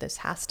stance of this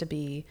has to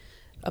be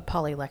a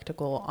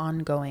polylectical,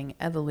 ongoing,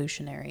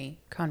 evolutionary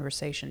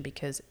conversation,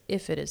 because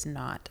if it is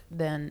not,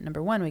 then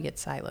number one, we get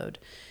siloed.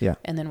 Yeah.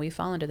 And then we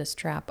fall into this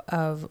trap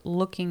of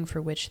looking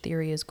for which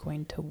theory is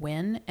going to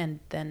win,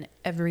 and then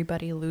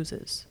everybody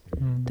loses.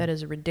 That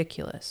is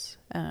ridiculous.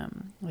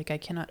 Like I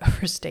cannot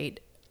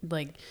overstate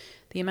like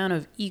the amount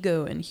of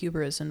ego and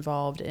hubris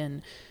involved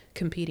in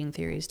competing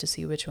theories to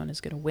see which one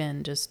is going to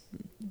win. Just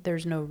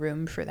there's no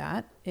room for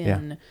that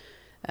in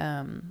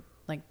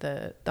like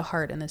the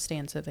heart and the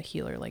stance of a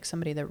healer, like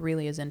somebody that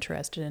really is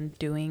interested in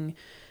doing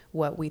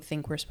what we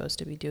think we're supposed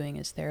to be doing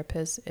as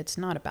therapists. It's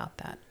not about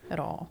that at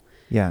all.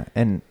 Yeah.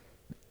 And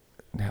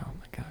oh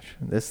my gosh,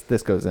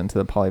 this goes into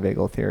the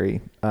polyvagal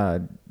theory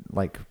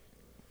like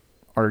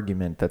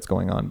argument that's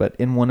going on. But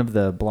in one of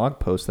the blog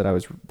posts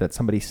that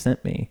somebody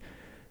sent me,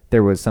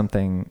 there was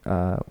something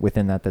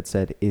within that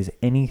said, is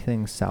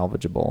anything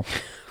salvageable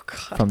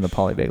from the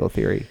polyvagal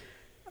theory?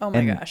 Oh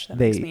my gosh, that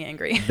makes me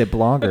angry. The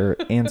blogger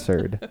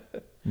answered,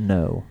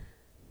 no.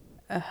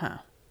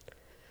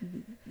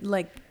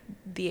 Like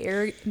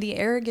the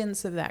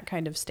arrogance of that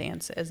kind of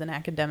stance as an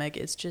academic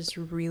is just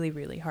really,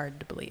 really hard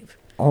to believe.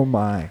 Oh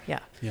my. Yeah.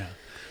 Yeah.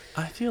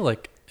 I feel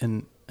like,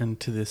 and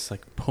to this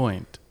like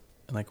point,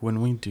 like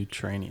when we do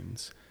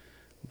trainings,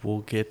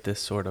 we'll get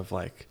this sort of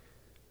like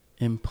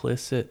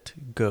implicit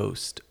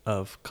ghost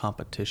of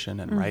competition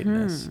and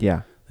rightness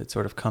Yeah. that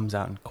sort of comes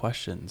out in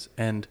questions.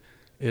 And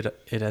it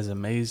has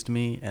amazed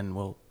me, and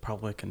will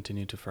probably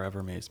continue to forever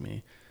amaze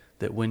me,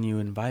 that when you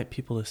invite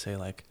people to say,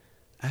 like,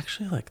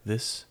 actually, like,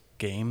 this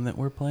game that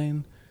we're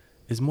playing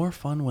is more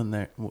fun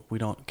when we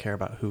don't care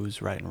about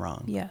who's right and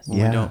wrong. Yes. When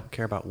Yeah. we don't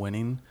care about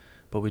winning,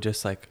 but we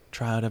just like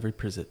try out every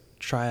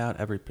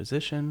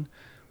position.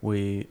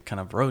 We kind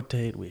of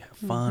rotate. We have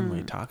fun.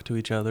 We talk to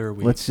each other.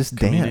 We Let's just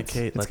communicate. dance.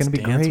 It's Let's gonna be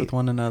dance great. with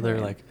one another.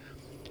 Right. Like,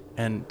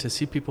 and to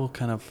see people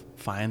kind of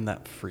find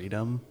that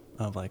freedom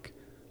of like,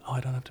 oh, I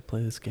don't have to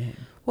play this game.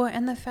 Well,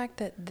 and the fact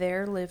that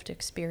their lived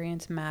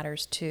experience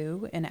matters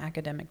too in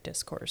academic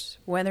discourse,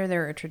 whether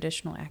they're a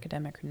traditional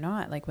academic or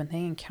not. Like when they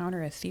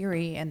encounter a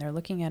theory and they're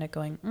looking at it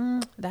going,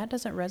 that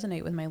doesn't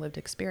resonate with my lived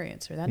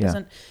experience, or that Yeah.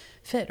 doesn't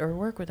fit or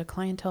work with the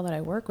clientele that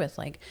I work with.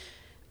 Like,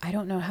 I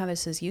don't know how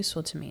this is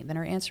useful to me. Then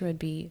our answer would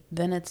be,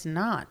 then it's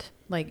not.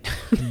 Like,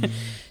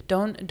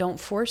 don't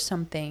force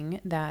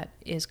something that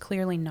is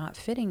clearly not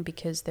fitting,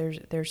 because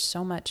there's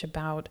so much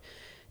about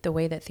the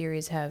way that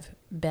theories have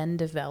been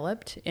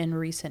developed in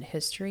recent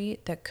history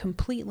that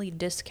completely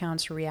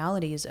discounts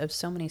realities of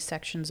so many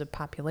sections of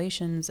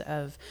populations,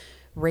 of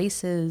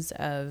races,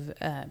 of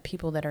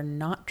people that are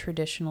not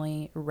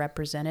traditionally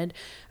represented.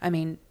 I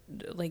mean,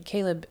 like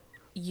Caleb,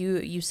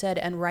 you said,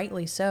 and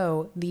rightly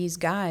so, these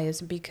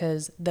guys,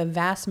 because the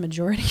vast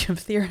majority of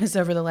theorists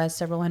over the last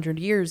several hundred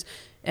years,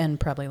 and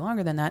probably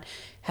longer than that,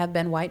 have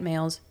been white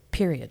males,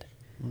 period.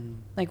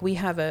 Like, we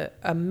have a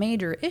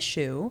major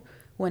issue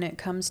when it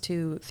comes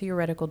to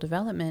theoretical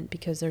development,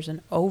 because there's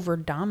an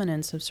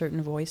over-dominance of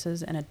certain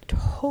voices and a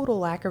total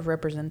lack of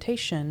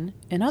representation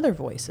in other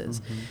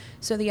voices.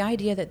 So the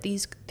idea that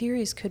these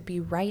theories could be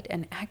right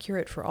and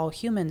accurate for all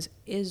humans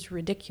is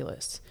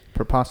ridiculous.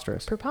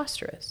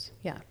 Preposterous.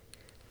 Yeah.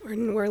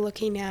 We're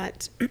looking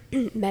at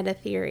meta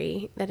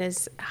theory that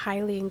is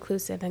highly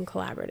inclusive and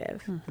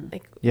collaborative.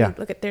 Like, Yeah.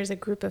 look at, there's a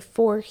group of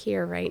 4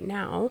 here right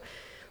now,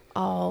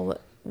 all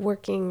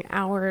working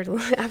hour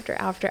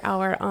after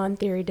hour on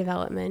theory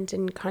development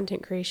and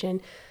content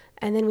creation.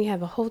 And then we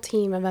have a whole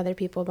team of other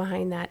people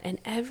behind that. And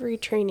every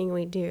training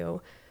we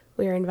do,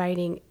 we are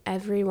inviting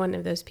every one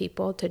of those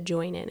people to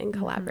join in and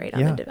collaborate on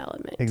Yeah. the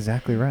development.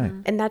 Exactly right.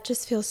 And that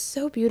just feels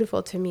so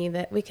beautiful to me,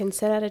 that we can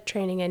sit at a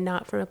training and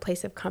not from a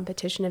place of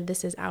competition of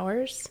this is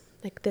ours,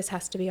 like this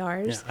has to be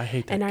ours. Yeah, I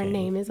hate that and our game.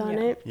 name is on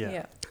it.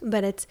 Yeah.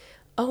 But it's,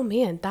 oh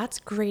man, that's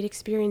great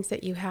experience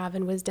that you have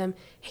and wisdom.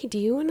 Hey, do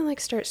you want to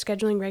like start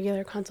scheduling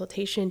regular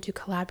consultation to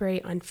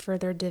collaborate on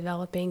further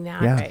developing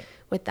that Yeah. Right.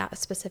 with that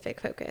specific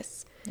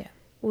focus? Yeah.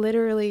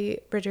 Literally,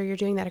 Bridger, you're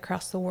doing that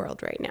across the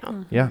world right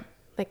now. Yeah.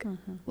 Like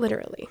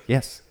literally.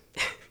 Yes.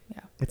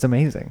 Yeah. It's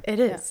amazing. It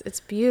is.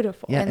 It's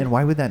beautiful. Yeah, and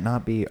why would that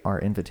not be our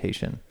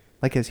invitation?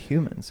 Like, as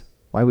humans,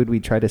 why would we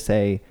try to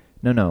say,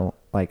 no,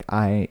 like,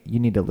 you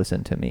need to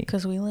listen to me?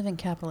 Because we live in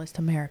capitalist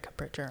America,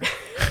 Bridger.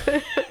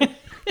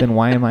 Then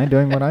why am I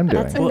doing what I'm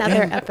doing? That's Well,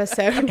 another and-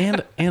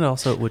 episode. and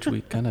also, which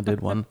we kind of did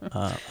one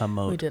a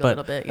mode. We did a but,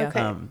 little bit, yeah.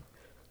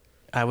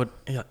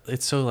 Okay.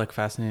 It's so like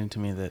fascinating to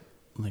me that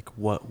like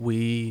what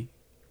we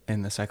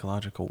in the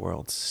psychological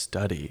world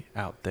study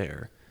out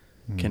there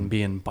can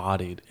be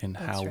embodied in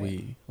That's how right.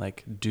 we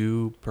like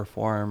do,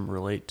 perform,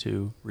 relate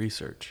to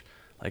research.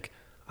 Like,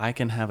 I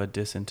can have a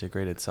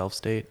disintegrated self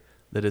state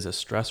that is a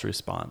stress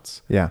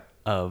response Yeah.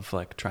 of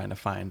like trying to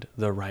find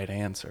the right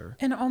answer.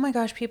 And oh my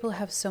gosh, people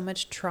have so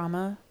much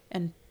trauma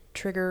and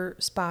trigger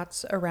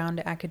spots around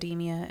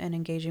academia and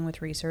engaging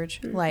with research.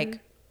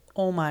 Like,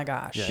 oh my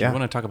gosh. Yeah, Yeah. you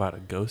want to talk about a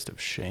ghost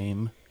of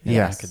shame in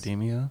Yes.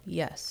 academia?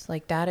 Yes,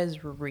 like that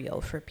is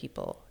real for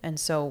people. And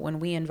so when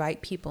we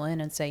invite people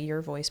in and say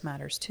your voice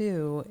matters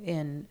too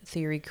in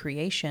theory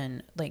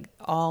creation, like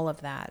all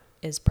of that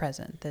is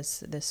present.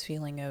 This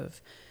feeling of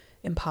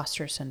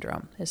imposter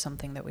syndrome is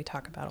something that we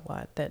talk about a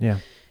lot. That Yeah.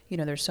 you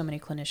know, there's so many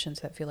clinicians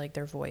that feel like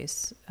their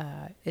voice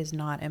is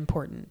not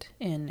important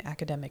in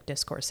academic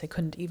discourse. They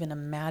couldn't even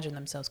imagine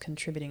themselves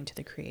contributing to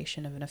the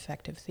creation of an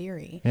effective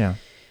theory. Yeah.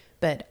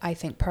 But I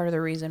think part of the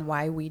reason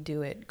why we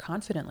do it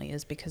confidently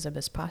is because of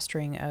this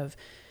posturing of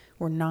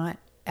we're not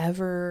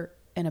ever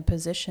in a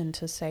position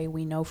to say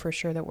we know for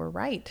sure that we're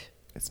right.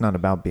 It's not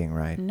about being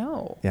right.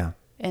 No. Yeah.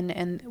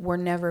 And we're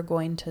never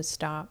going to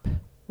stop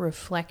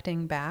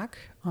reflecting back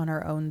on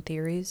our own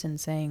theories and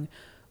saying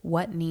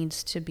what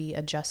needs to be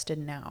adjusted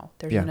now.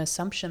 There's Yeah. an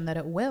assumption that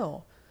it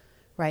will,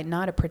 right?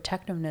 Not a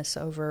protectiveness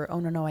over, oh,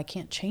 no, I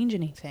can't change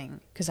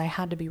anything because I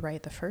had to be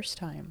right the first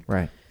time.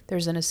 Right.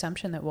 There's an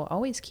assumption that we'll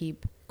always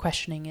keep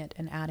questioning it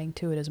and adding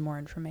to it as more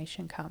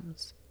information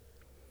comes.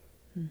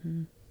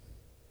 Mm-hmm.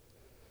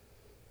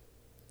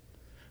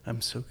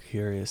 I'm so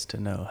curious to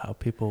know how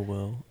people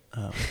will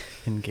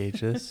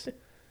engage this.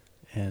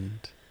 And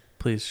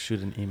please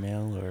shoot an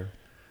email or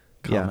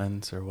Yeah.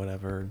 comments or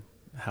whatever,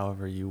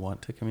 however you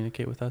want to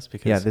communicate with us.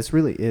 Because Yeah, this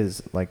really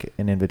is like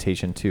an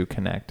invitation to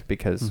connect,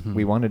 because Mhm.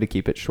 we wanted to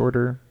keep it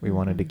shorter. We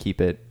wanted to Mhm.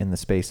 keep it in the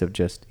space of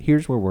just,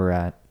 here's where we're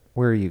at.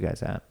 Where are you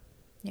guys at?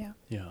 Yeah.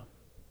 yeah.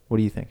 What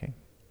are you thinking?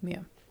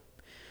 Yeah.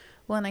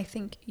 Well, and I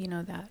think, you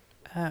know, that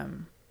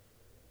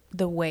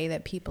the way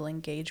that people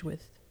engage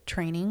with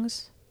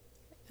trainings,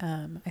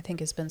 I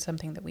think has been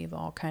something that we've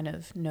all kind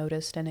of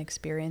noticed and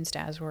experienced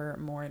as we're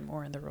more and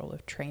more in the role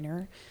of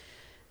trainer,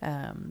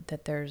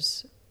 that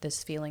there's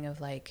this feeling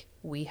of like,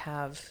 we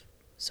have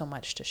so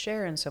much to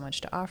share and so much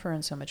to offer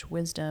and so much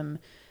wisdom,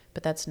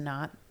 but that's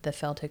not the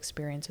felt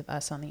experience of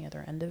us on the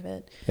other end of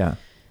it. Yeah.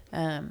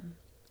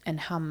 And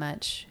how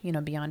much,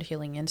 Beyond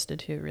Healing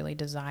Institute really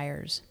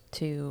desires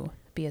to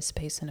be a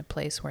space and a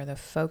place where the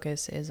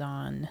focus is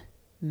on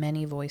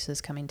many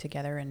voices coming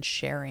together and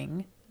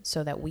sharing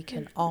so that we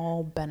can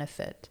all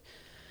benefit.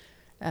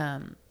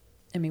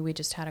 We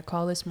just had a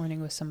call this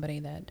morning with somebody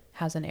that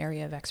has an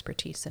area of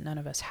expertise that none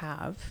of us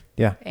have.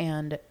 Yeah.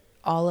 And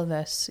all of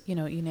us,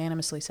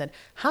 unanimously said,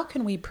 how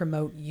can we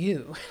promote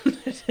you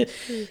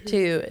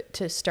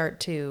to start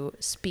to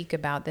speak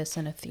about this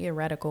in a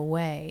theoretical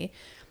way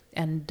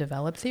and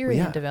develop theory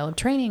and develop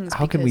trainings?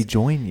 How can we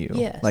join you?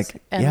 Yes.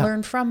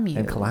 Learn from you.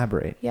 And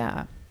collaborate.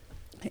 Yeah.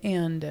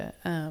 And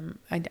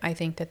I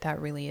think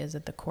that really is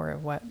at the core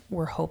of what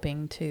we're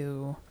hoping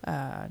to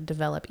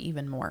develop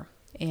even more.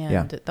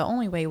 And the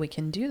only way we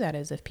can do that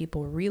is if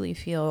people really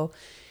feel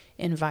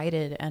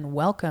invited and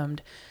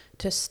welcomed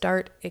to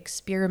start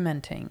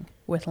experimenting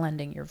with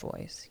lending your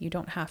voice. You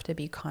don't have to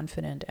be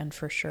confident and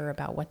for sure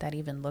about what that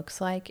even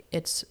looks like.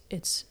 It's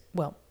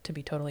well, to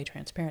be totally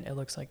transparent, it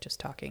looks like just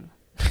talking.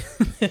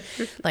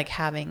 Like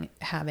having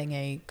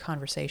a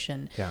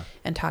conversation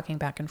and talking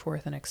back and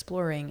forth and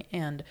exploring.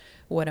 And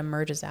what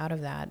emerges out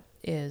of that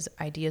is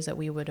ideas that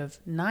we would have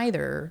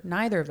neither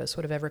of us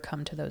would have ever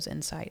come to those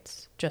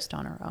insights just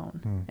on our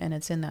own. And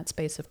it's in that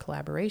space of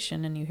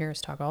collaboration. And you hear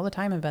us talk all the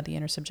time about the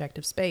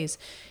intersubjective space,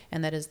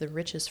 and that is the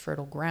richest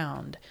fertile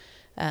ground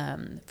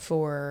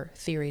for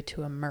theory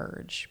to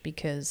emerge,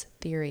 because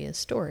theory is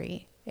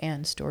story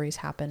and stories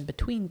happen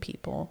between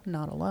people,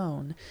 not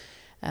alone.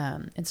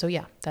 And so,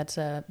 that's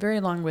a very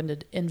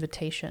long-winded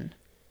invitation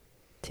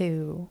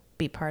to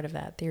be part of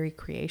that theory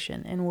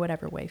creation in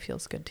whatever way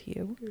feels good to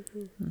you.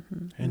 Mm-hmm.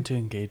 Mm-hmm. And to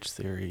engage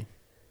theory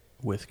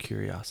with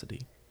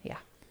curiosity. Yeah.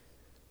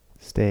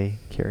 Stay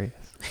curious.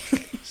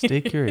 Stay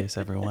curious,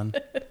 everyone.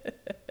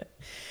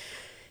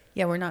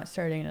 Yeah, we're not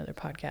starting another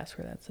podcast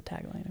where that's the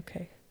tagline,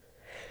 okay?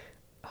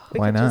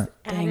 Why not?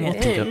 Dang We'll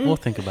it. we'll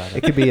think about It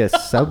it. could be a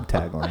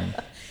sub-tagline.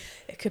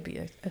 It could be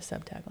a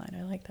sub-tagline.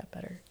 I like that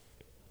better.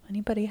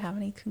 Anybody have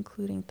any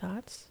concluding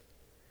thoughts?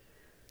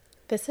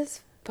 This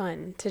is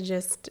fun to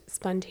just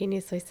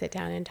spontaneously sit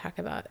down and talk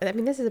about. I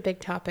mean, this is a big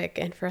topic,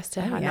 and for us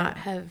to not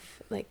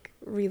have like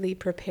really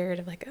prepared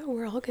of like, oh,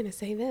 we're all going to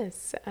say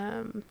this,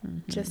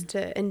 just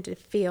to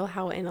feel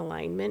how in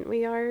alignment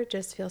we are,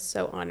 just feels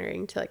so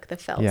honoring to like the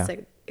felt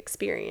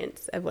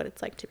experience of what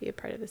it's like to be a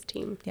part of this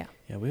team. Yeah.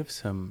 Yeah, we have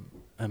some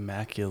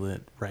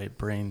immaculate right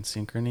brain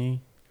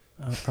synchrony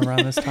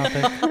around this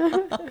topic.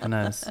 And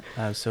I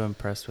was so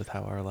impressed with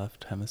how our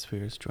left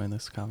hemispheres joined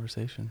this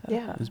conversation.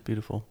 Yeah. It was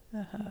beautiful.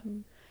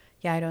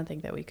 Yeah, I don't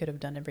think that we could have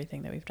done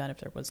everything that we've done if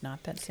there was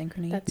not that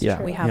synchrony. That's Yeah.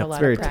 true. We have a It's lot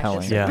very of practice telling.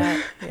 with Yeah.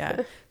 that.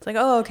 Yeah. It's like,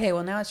 oh, okay,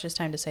 well, now it's just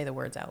time to say the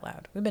words out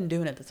loud. We've been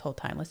doing it this whole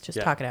time. Let's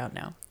just talk it out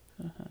now.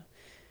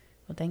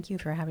 Well, thank you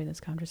for having this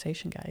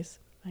conversation, guys.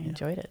 I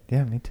enjoyed it.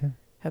 Yeah, me too.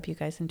 Hope you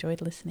guys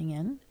enjoyed listening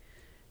in.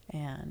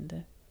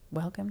 And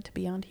welcome to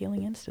Beyond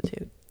Healing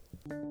Institute.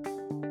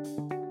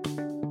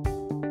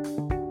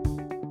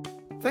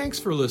 Thanks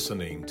for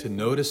listening to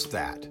Notice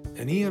That,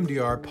 an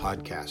EMDR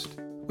podcast.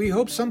 We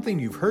hope something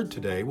you've heard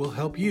today will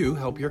help you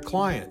help your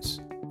clients.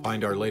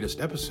 Find our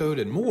latest episode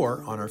and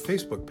more on our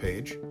Facebook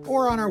page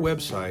or on our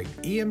website,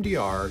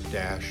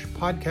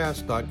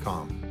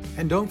 emdr-podcast.com.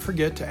 And don't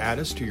forget to add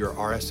us to your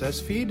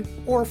RSS feed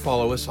or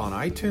follow us on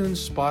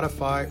iTunes,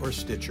 Spotify, or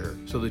Stitcher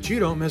so that you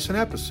don't miss an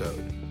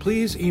episode.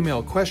 Please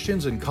email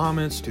questions and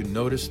comments to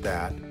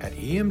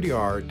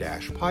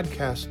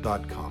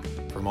noticethat@emdr-podcast.com.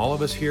 From all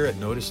of us here at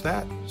Notice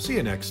That, see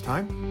you next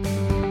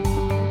time.